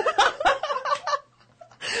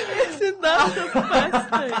 Isn't that the best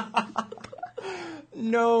thing?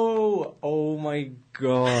 No! Oh my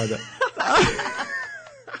god.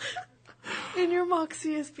 In your mock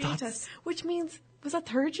CSB test, which means, was that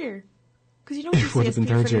third year? Because you don't do It would have been CSB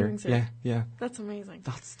third for year. living, sir. Yeah. That's amazing.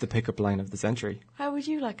 That's the pickup line of the century. How would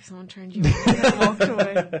you like if someone turned you on and walked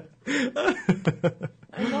away?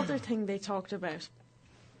 Another thing they talked about.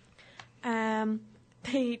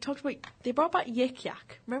 They brought back Yik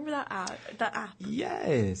Yak. Remember that app?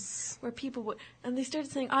 Yes. Where people would, and they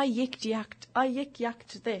started saying, I yik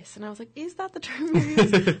yacked this. And I was like, is that the term you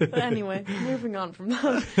use? But anyway, moving on from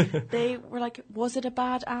that. They were like, was it a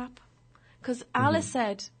bad app? Because Alice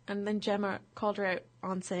said, and then Gemma called her out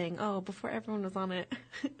on saying, oh, before everyone was on it,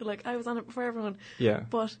 I was on it before everyone. Yeah.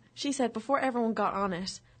 But she said before everyone got on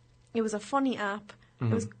it, it was a funny app.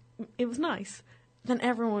 It was nice. Then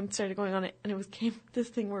everyone started going on it, and it came this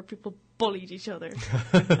thing where people bullied each other.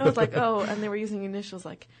 I was like, oh, and they were using initials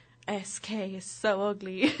like SK is so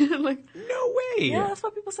ugly. No way! Yeah, that's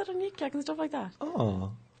what people said on Yik Yak and stuff like that.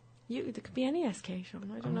 Oh. There could be any SK,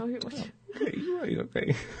 Sean. I don't know who it was. Okay, you're right,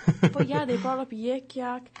 okay. But yeah, they brought up Yik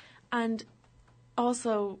Yak, and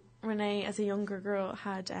also Renee, as a younger girl,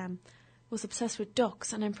 was obsessed with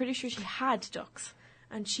ducks, and I'm pretty sure she had ducks.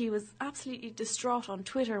 And she was absolutely distraught on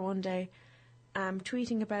Twitter one day,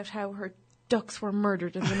 tweeting about how her ducks were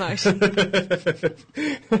murdered in the night.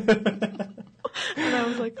 And I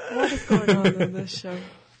was like, what is going on in this show?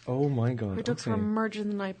 Oh my god. Her ducks were murdered in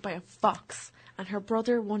the night by a fox, and her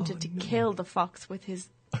brother wanted to kill the fox with his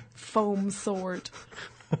foam sword.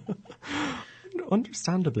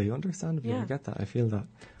 Understandably, Yeah. I get that, I feel that.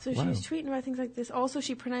 So she was tweeting about things like this. Also,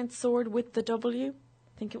 she pronounced sword with the W.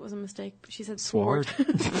 I think it was a mistake, but she said sword.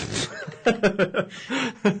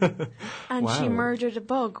 And she murdered a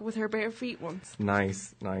bug with her bare feet once.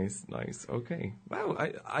 Nice. Okay. Wow,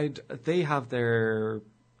 they have their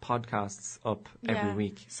podcasts up every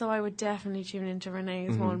week. So I would definitely tune into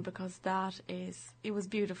Renee's one, because it was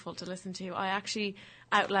beautiful to listen to. I actually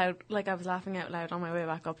I was laughing out loud on my way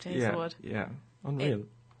back up to Hazelwood. Yeah. Unreal.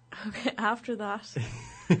 Okay, after that,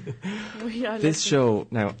 this show,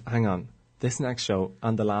 now, hang on. This next show,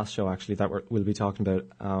 and the last show actually that we'll be talking about,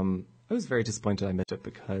 I was very disappointed I missed it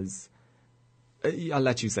because, I'll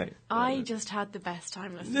let you say. I just had the best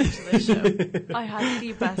time listening to this show. I had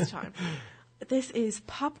the best time. This is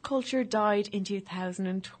Pop Culture Died in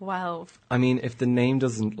 2012. I mean, if the name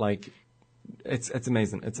doesn't, it's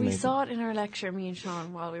amazing. It's amazing. We saw it in our lecture, me and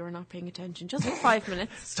Sean, while we were not paying attention, just for 5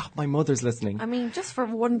 minutes. Stop, my mother's listening. I mean, just for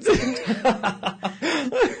 1 second.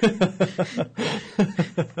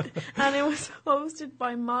 And it was hosted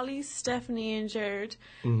by Molly, Stephanie and Jared.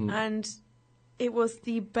 And it was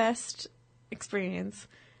the best experience.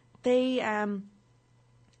 They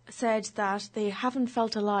said that they haven't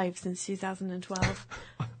felt alive since 2012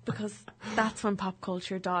 because that's when pop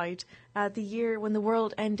culture died. The year when the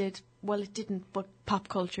world ended, well, it didn't, but pop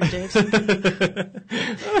culture did.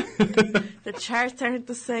 The charts aren't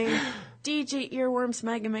the same. DJ Earworm's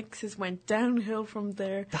Megamixes went downhill from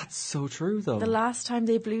there. That's so true, though. The last time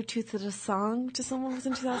they Bluetoothed a song to someone was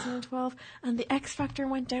in 2012, and the X Factor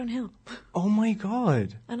went downhill. Oh my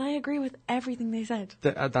god. And I agree with everything they said.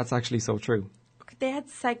 That's actually so true. They had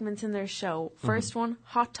segments in their show. First one,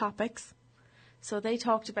 Hot Topics. So they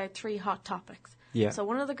talked about 3 hot topics. Yeah. So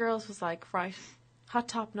one of the girls was like, right, hot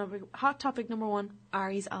topic number 1,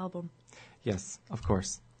 Ari's album. Yes, of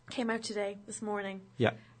course. Came out this morning.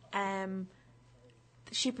 Yeah.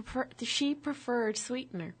 She preferred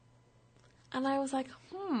Sweetener. And I was like,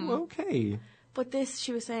 Okay. But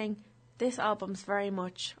she was saying, this album's very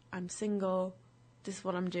much, I'm single, this is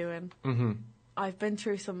what I'm doing. Mm-hmm. I've been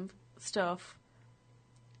through some stuff.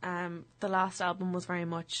 The last album was very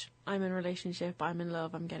much, I'm in a relationship, I'm in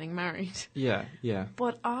love, I'm getting married. Yeah, yeah.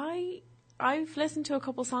 But I've listened to a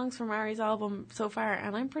couple songs from Ari's album so far,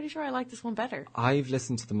 and I'm pretty sure I like this one better. I've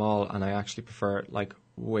listened to them all, and I actually prefer it, like,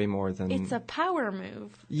 way more than... It's a power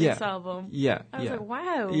move, yeah, this album. Yeah, I was like,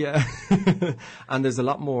 wow. Yeah. And there's a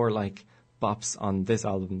lot more, like, bops on this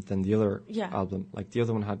album than the other album. Like, the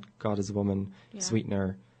other one had God is a Woman,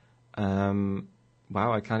 Sweetener.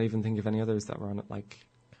 Wow, I can't even think of any others that were on it, like...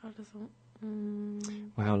 God is a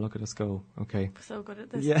Wow, look at us go. Okay. So good at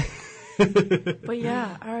this. Yeah. But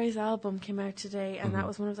yeah, Ari's album came out today, and that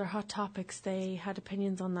was one of their hot topics. They had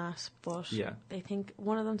opinions on that, but they think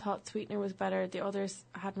one of them thought Sweetener was better. The others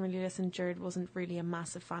hadn't really listened. Jared wasn't really a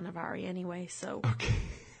massive fan of Ari anyway, so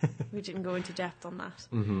we didn't go into depth on that.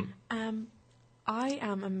 I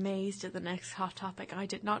am amazed at the next hot topic. I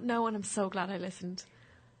did not know, and I'm so glad I listened.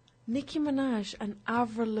 Nicki Minaj and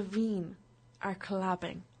Avril Lavigne are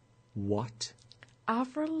collabing. What?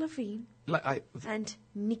 Avril Lavigne and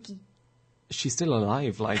Nicki. She's still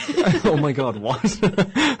alive, like, oh my God, what?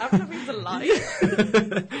 Avril Lavigne's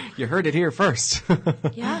alive. You heard it here first.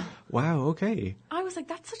 Yeah. Wow, okay. I was like,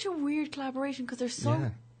 that's such a weird collaboration because there's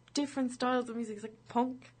so different styles of music. It's like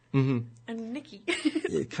punk and Nicki.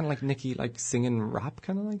 Kind of like Nicki, like singing rap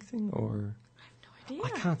kind of like thing, or... I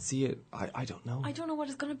can't see it. I don't know. I don't know what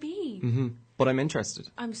it's going to be. But I'm interested.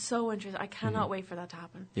 I'm so interested. I cannot wait for that to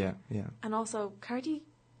happen. Yeah, yeah. And also, Cardi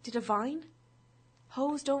did a Vine.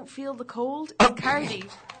 Hoes don't feel the cold. It's Cardi.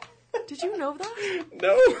 Did you know that?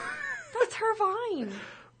 No. That's her Vine.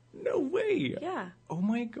 No way. Yeah. Oh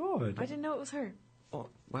my God. I didn't know it was her. Oh,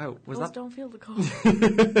 wow. Was Hoes that... don't feel the cold.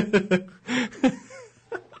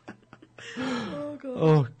 Oh, God.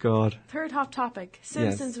 Oh, God. Third hot topic.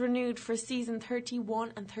 Simpsons renewed for season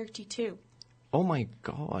 31 and 32. Oh, my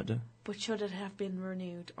God. But should it have been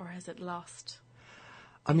renewed, or has it lost?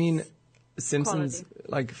 I mean, Simpsons, quality?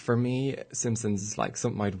 like, for me, Simpsons is like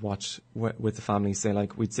something I'd watch with the family. Say,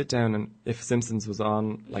 like, we'd sit down and if Simpsons was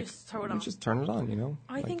on, like, we'd just turn it on, you know?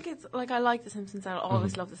 I think it's, like, I like The Simpsons. I'll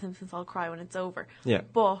always love The Simpsons. I'll cry when it's over. Yeah.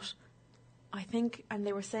 But I think, and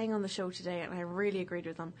they were saying on the show today, and I really agreed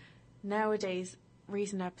with them, nowadays,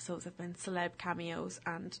 recent episodes have been celeb cameos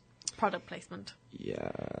and product placement. Yeah.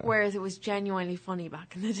 Whereas it was genuinely funny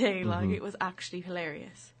back in the day. Like, it was actually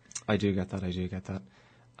hilarious. I do get that.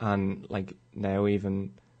 And, like, now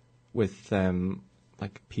even with,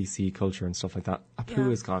 like, PC culture and stuff like that,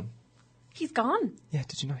 Apu is gone. He's gone? Yeah,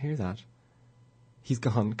 did you not hear that? He's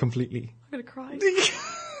gone completely. I'm going to cry.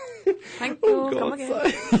 Thank you. Come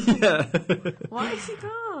again. Yeah. Why is he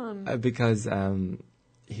gone? Because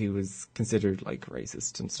he was considered, like,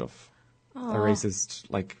 racist and stuff. A racist,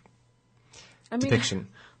 like, depiction.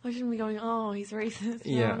 I shouldn't be going, oh, he's racist.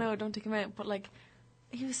 No, don't take him out. But, like,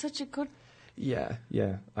 he was such a good... Yeah,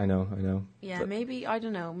 I know. Yeah, but maybe, I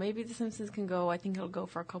don't know, maybe The Simpsons can go. I think it'll go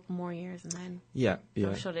for a couple more years and then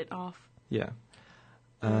they'll shut it off. Yeah.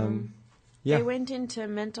 They went into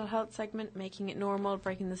mental health segment, making it normal,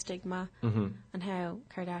 breaking the stigma, and how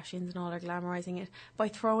Kardashians and all are glamorizing it by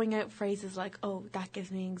throwing out phrases like, oh, that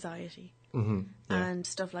gives me anxiety. And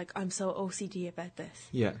stuff like, I'm so OCD about this.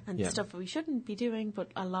 And stuff that we shouldn't be doing,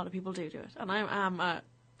 but a lot of people do it. And I'm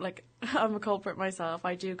a culprit myself.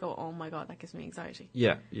 I do go, oh my God, that gives me anxiety.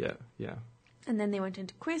 Yeah. And then they went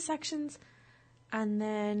into quiz sections, and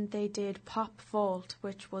then they did Pop Vault,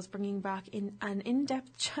 which was bringing back in an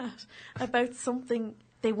in-depth chat about something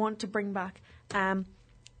they want to bring back.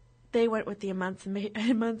 They went with the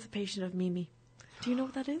emancipation of Mimi. Do you know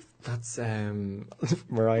what that is? That's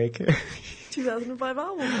Mariah Carey. 2005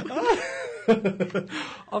 album.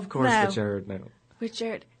 Of course, now, with Jared now. With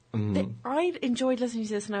Jared. I enjoyed listening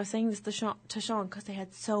to this, and I was saying this to Sean because they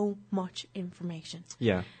had so much information.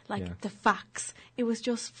 Yeah. The facts. It was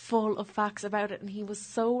just full of facts about it, and he was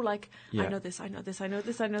so like, I know this.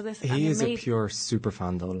 He is a pure super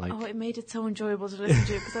fan, though. Like, it made it so enjoyable to listen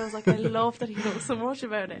to because I was like, I love that he knows so much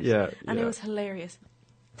about it. And it was hilarious.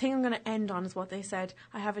 The thing I'm going to end on is what they said.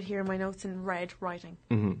 I have it here in my notes in red writing.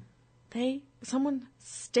 Someone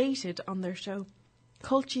stated on their show,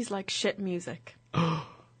 Cultures like shit music.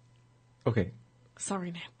 Okay.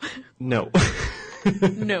 Sorry now. No.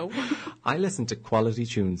 No. I listen to quality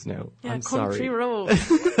tunes now. Yeah, I'm country sorry.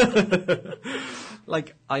 road.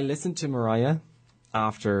 Like, I listened to Mariah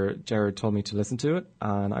after Jared told me to listen to it,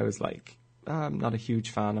 and I was like, I'm not a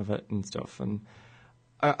huge fan of it and stuff. And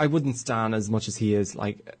I wouldn't stan as much as he is.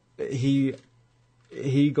 Like, he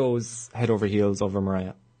goes head over heels over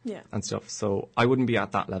Mariah. Yeah. And stuff. So I wouldn't be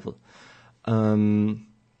at that level.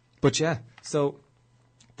 But yeah, so...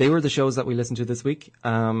 They were the shows that we listened to this week.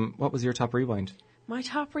 What was your top rewind? My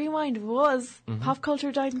top rewind was Pop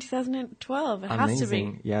Culture died in 2012. It has to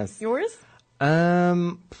be. Yes. Yours?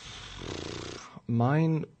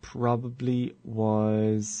 Mine probably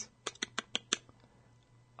was.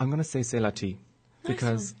 I'm going to say C'est la Tea.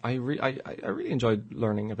 Because I really enjoyed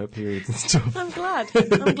learning about periods and stuff. I'm glad.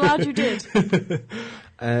 I'm glad you did.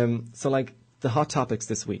 So, like, the hot topics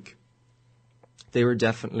this week, they were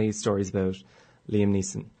definitely stories about Liam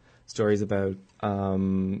Neeson, stories about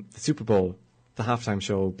the Super Bowl, the halftime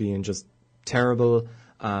show being just terrible,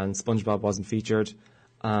 and SpongeBob wasn't featured.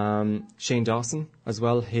 Shane Dawson as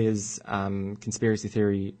well, his conspiracy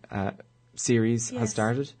theory series has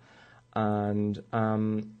started. And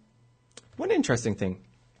one interesting thing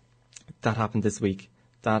that happened this week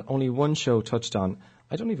that only one show touched on,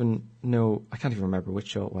 I can't even remember which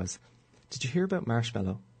show it was. Did you hear about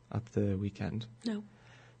Marshmello at the weekend? No.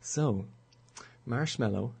 So,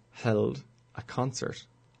 Marshmello held a concert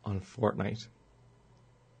on Fortnite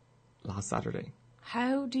last Saturday.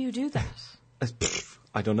 How do you do that?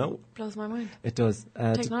 I don't know. Blows my mind. It does.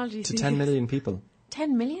 Technology to 10 million people.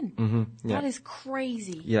 10 million? Mm-hmm, yeah. That is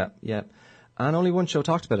crazy. Yeah, yeah. And only one show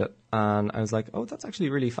talked about it. And I was like, oh, that's actually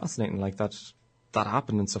really fascinating. Like, that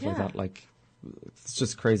happened and stuff like that. Like, it's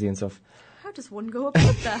just crazy and stuff. How does one go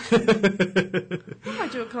about that? I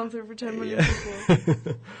might do a concert for 10 million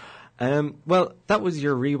people. Well, that was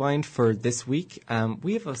your rewind for this week.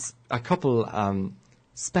 We have a couple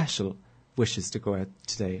special wishes to go out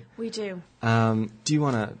today. We do. Do you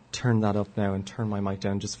want to turn that up now and turn my mic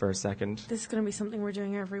down just for a second? This is going to be something we're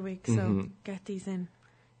doing every week, so get these in.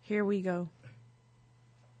 Here we go.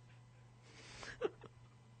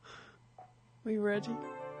 We ready?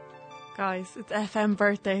 Guys, it's FM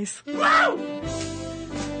birthdays. Wow!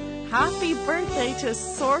 Happy birthday to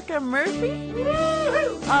Sorka Murphy.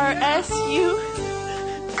 RSU.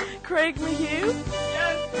 Craig Mayhew.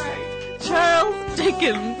 Yes, Craig. Charles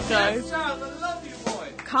Dickens, guys. Yes, Charles, I love you, boy.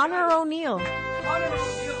 Connor O'Neill. Connor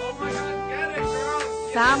O'Neill, oh my God, get it, girl.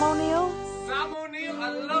 Sam O'Neill. Sam O'Neill, I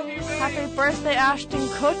love you, baby. Happy birthday, Ashton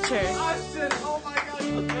Kutcher. Ashton, oh my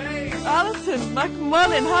God, babe. Alison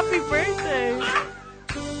McMullen, happy birthday.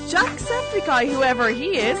 Jack Septicai, whoever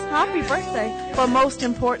he is, happy birthday. But most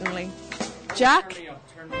importantly, Jack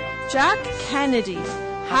Kennedy,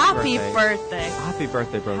 happy birthday. Happy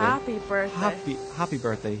birthday, brother. Happy birthday. Happy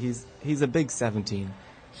birthday. He's a big 17.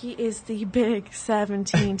 He is the big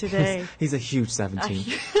 17 today. He's a huge 17.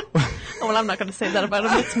 Oh, well, I'm not going to say that about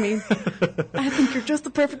him. It's mean. I think you're just the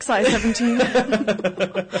perfect size 17.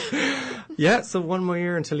 Yeah, so one more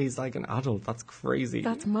year until he's like an adult. That's crazy.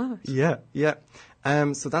 That's mad. Yeah, yeah.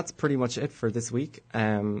 So that's pretty much it for this week.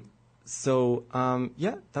 Yeah,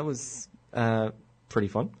 that was pretty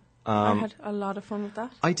fun. I had a lot of fun with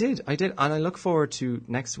that. I did. And I look forward to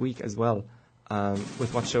next week as well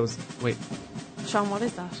with what shows. Wait. Sean, what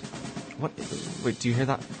is that? What? Wait, do you hear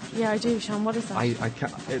that? Yeah, I do. Sean, what is that? I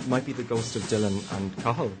can't. It might be the ghost of Dylan and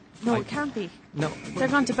Cahill. No, it can't be. No. They're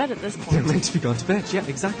gone to bed at this point. They're meant to be gone to bed. Yeah,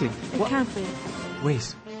 exactly. It can't be.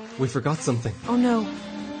 Wait, we forgot something. Oh, no.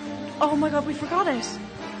 Oh, my God, we forgot it.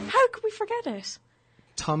 How could we forget it?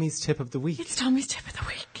 Tommy's tip of the week. It's Tommy's tip of the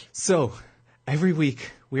week. So, every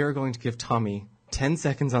week, we are going to give Tommy 10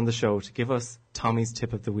 seconds on the show to give us Tommy's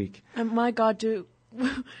tip of the week. And my God, do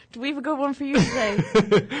we have a good one for you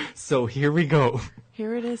today? So, here we go.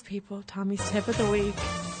 Here it is, people. Tommy's tip of the week.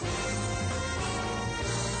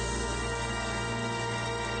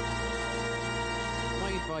 My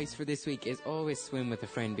advice for this week is always swim with a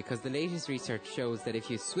friend, because the latest research shows that if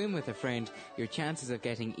you swim with a friend, your chances of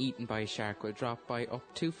getting eaten by a shark will drop by up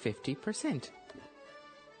to 50%.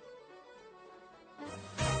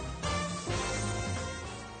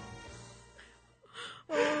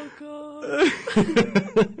 Oh, God.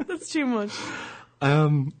 That's too much. I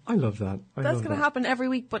love that. That's going to happen every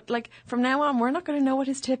week, but like from now on, we're not going to know what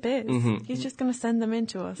his tip is. Mm-hmm. He's just going to send them in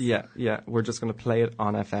to us. Yeah. We're just going to play it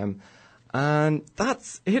on FM. And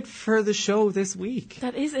that's it for the show this week.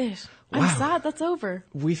 That is it. Wow. I'm sad that's over.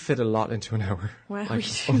 We fit a lot into an hour. Wow, we do.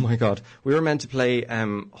 Oh my God. We were meant to play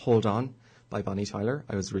Hold On by Bonnie Tyler.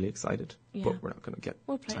 I was really excited, but we're not going to get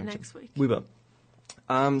We'll play it time next to. week. We will.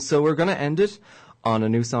 So we're going to end it on a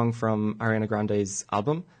new song from Ariana Grande's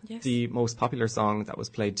album. Yes. The most popular song that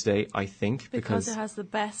was played today, I think. Because it has the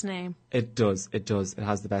best name. It does. It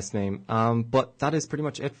has the best name. But that is pretty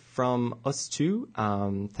much it from us too.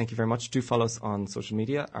 Thank you very much. Do follow us on social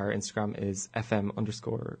media. Our Instagram is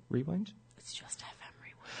FM_rewind. It's just FM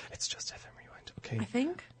Rewind. It's just FM Rewind. Okay. I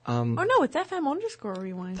think. Oh no, it's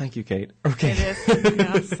FM_rewind. Thank you, Kate. Okay. It is.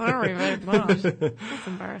 Yeah, sorry about that. That's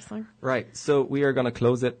embarrassing. Right. So we are going to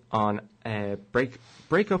close it on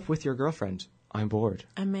break up with your girlfriend. I'm bored.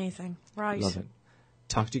 Amazing. Right. Love it.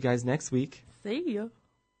 talk to you guys next week. See ya.